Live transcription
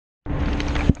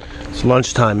It's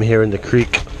lunchtime here in the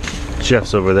creek.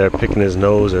 Jeff's over there picking his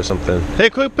nose or something. Hey,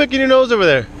 quit picking your nose over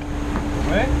there.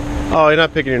 What? Oh, you're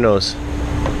not picking your nose.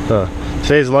 Huh.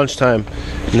 Today's lunchtime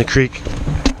in the creek.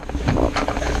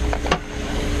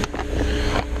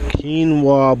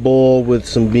 Quinoa bowl with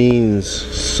some beans.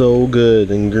 So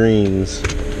good, and greens.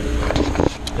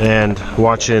 And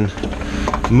watching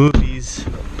movies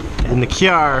in the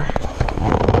car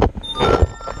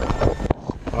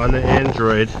on the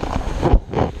Android.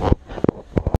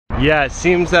 Yeah, it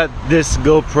seems that this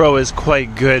GoPro is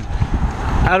quite good.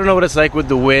 I don't know what it's like with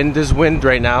the wind. There's wind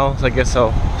right now, so I guess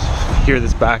I'll hear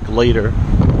this back later.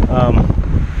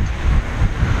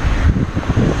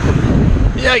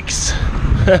 Yikes!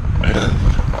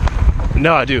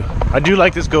 No, I do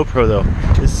like this GoPro though.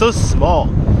 It's so small,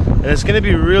 and it's gonna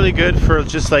be really good for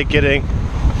just like getting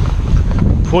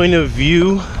point of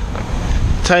view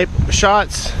type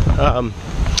shots.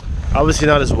 Obviously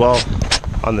not as well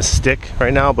on the stick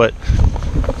right now, but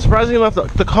surprisingly enough,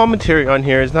 the commentary on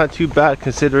here is not too bad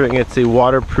considering it's a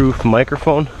waterproof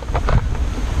microphone.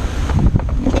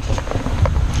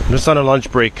 I'm just on a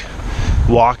lunch break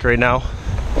walk right now.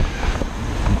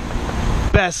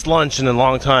 Best lunch in a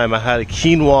long time. I had a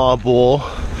quinoa bowl,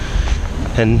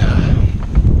 and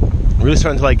really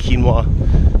starting to like quinoa.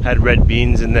 Had red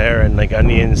beans in there and like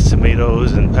onions,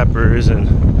 tomatoes, and peppers, and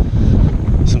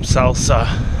some salsa.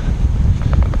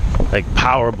 Like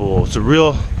power bowl. It's a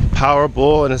real power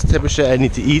bowl, and it's the type of shit I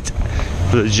need to eat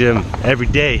for the gym every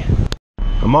day.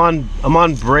 I'm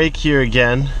on break here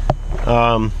again.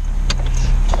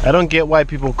 I don't get why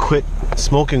people quit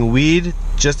smoking weed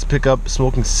just to pick up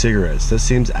smoking cigarettes. That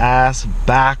seems ass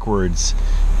backwards,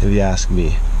 if you ask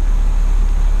me.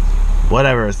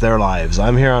 Whatever, it's their lives.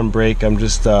 I'm here on break. I'm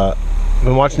just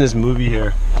been watching this movie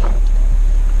here.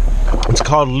 It's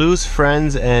called Loose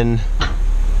Friends and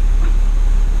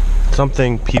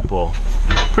something People.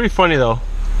 Pretty funny though.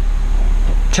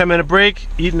 10-minute break,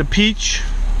 eating a peach.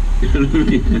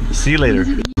 See you later.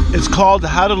 It's called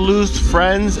How to Lose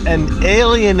Friends and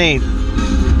Alienate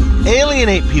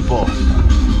People.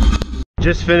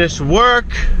 Just finished work,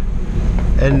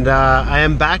 and I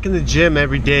am back in the gym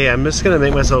every day. I'm just gonna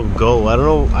make myself go. I don't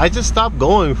know, I just stopped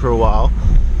going for a while.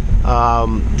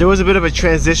 There was a bit of a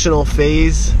transitional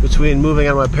phase between moving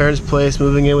out of my parents' place,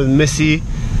 moving in with Missy,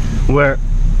 where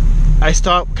I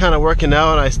stopped kind of working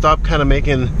out, and I stopped kind of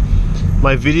making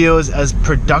my videos as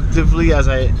productively as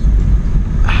I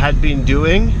had been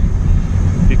doing,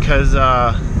 because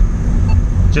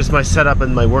just my setup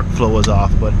and my workflow was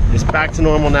off. But it's back to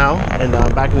normal now, and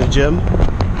I'm back in the gym.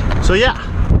 So yeah,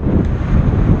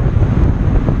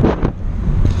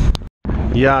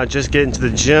 just getting to the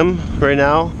gym right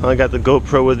now. I got the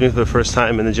GoPro with me for the first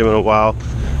time in the gym in a while.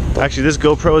 Actually, this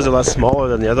GoPro is a lot smaller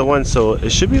than the other one, so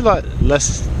it should be a lot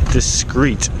less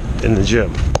discreet in the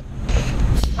gym.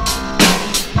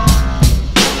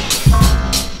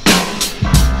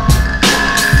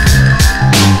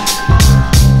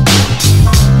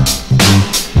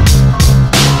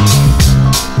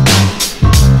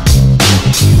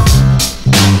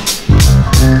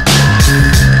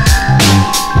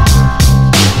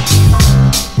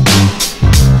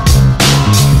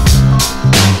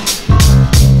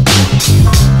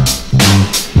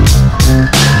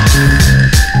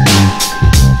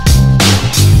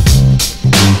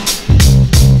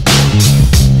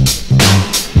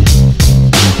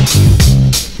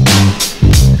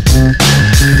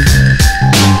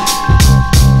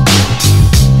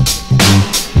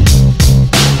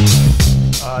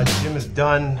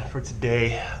 Done for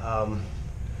today.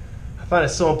 I find it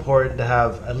so important to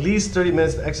have at least 30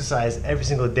 minutes of exercise every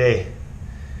single day.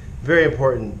 Very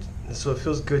important. So it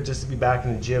feels good just to be back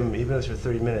in the gym, even if it's for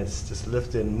 30 minutes, just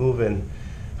lifting, moving.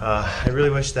 I really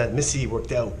wish that Missy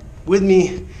worked out with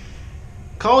me.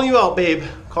 Calling you out, babe.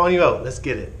 Calling you out. Let's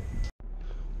get it.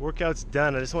 Workout's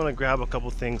done. I just want to grab a couple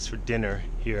things for dinner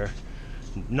here.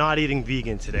 Not eating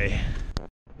vegan today.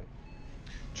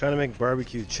 Trying to make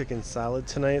barbecue chicken salad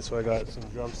tonight, so I got some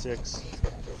drumsticks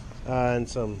and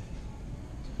some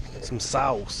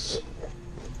sauce.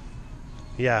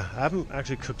 Yeah, I haven't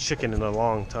actually cooked chicken in a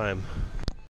long time.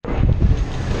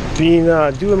 Been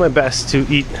doing my best to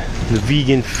eat the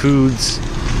vegan foods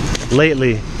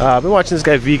lately. I've been watching this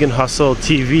guy Vegan Hustle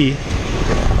TV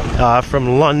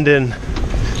from London,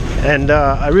 and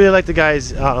I really like the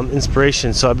guy's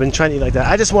inspiration, so I've been trying to eat like that.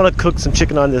 I just want to cook some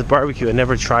chicken on this barbecue. I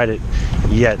never tried it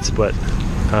yet, but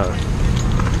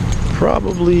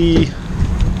probably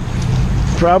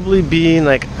been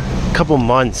like a couple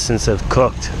months since I've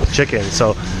cooked chicken,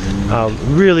 so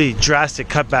really drastic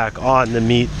cutback on the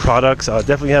meat products. I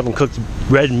definitely haven't cooked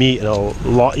red meat in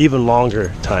a even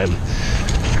longer time.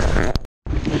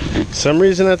 For some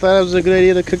reason I thought it was a good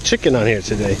idea to cook chicken on here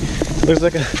today. It looks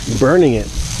like I'm burning it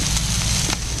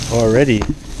already.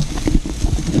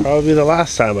 Probably the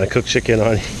last time I cooked chicken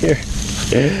on here.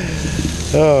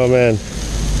 Oh man.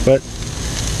 But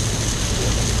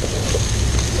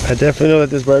I definitely know that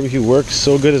this barbecue works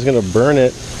so good it's gonna burn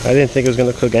it. I didn't think it was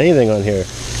gonna cook anything on here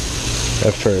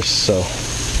at first, so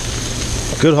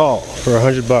good haul for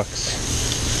 $100. I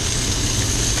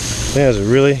think it was a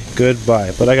really good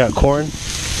buy. But I got corn,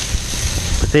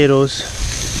 potatoes.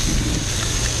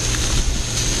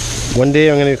 One day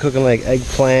I'm gonna be cooking like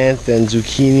eggplant and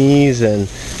zucchinis and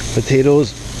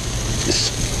potatoes,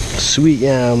 sweet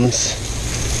yams.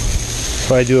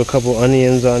 If I do a couple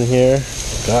onions on here,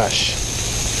 gosh.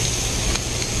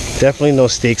 Definitely no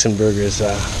steaks and burgers,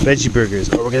 veggie burgers.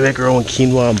 Oh, we're gonna make our own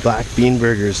quinoa and black bean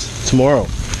burgers tomorrow,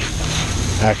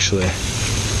 actually.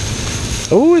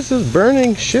 Oh, this is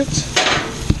burning shit.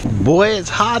 Boy, it's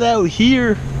hot out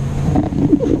here.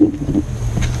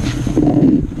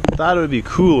 Thought it would be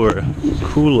cooler.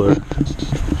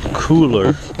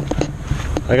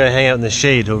 I gotta hang out in the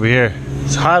shade over here.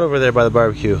 It's hot over there by the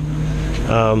barbecue.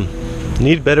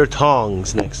 Need better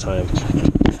tongs next time.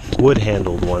 Wood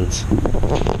handled ones.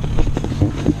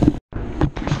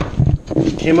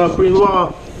 Came out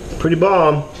pretty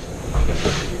bomb.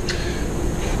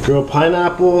 Grilled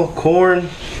pineapple, corn,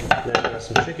 then I got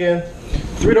some chicken.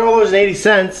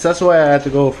 $3.80. That's why I had to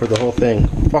go for the whole thing.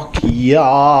 Fuck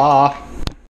yeah.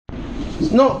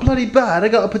 It's not bloody bad. I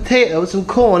got a potato with some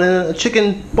corn and a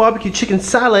chicken, barbecue chicken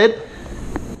salad.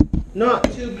 Not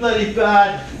too bloody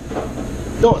bad.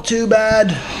 Not too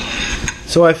bad.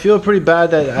 So I feel pretty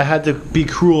bad that I had to be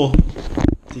cruel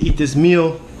to eat this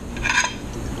meal.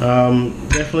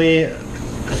 Definitely a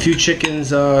few chickens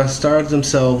starved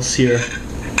themselves here.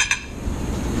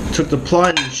 Took the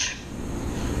plunge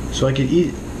so I could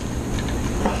eat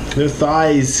their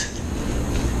thighs.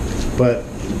 But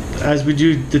as we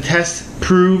do, the test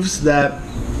proves that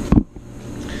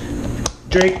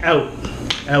Drake out.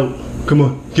 Come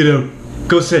on, get out.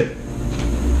 Go sit.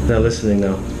 Not listening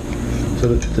now. So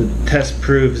the test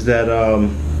proves that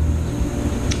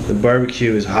the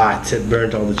barbecue is hot. It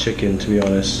burnt all the chicken, to be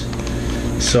honest.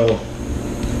 So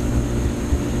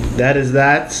that is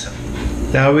that.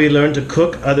 Now we learn to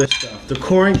cook other stuff. The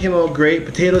corn came out great.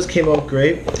 Potatoes came out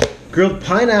great. Grilled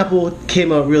pineapple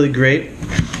came out really great.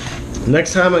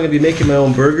 Next time I'm going to be making my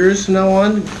own burgers from now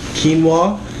on.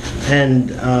 Quinoa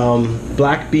and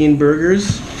black bean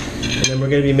burgers. And then we're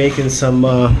going to be making some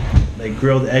like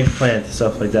grilled eggplant and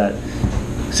stuff like that.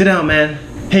 Sit down, man.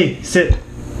 Hey, sit.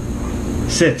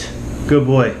 Sit. Good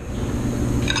boy.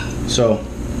 So,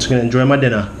 just going to enjoy my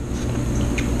dinner.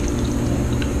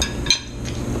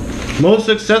 Most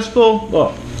successful.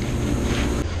 Oh.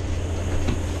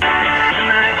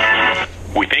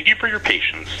 We thank you for your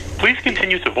patience. Please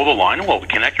continue to hold the line while we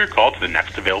connect your call to the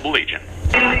next available agent.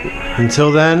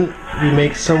 Until then, we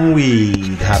make some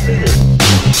weed happen.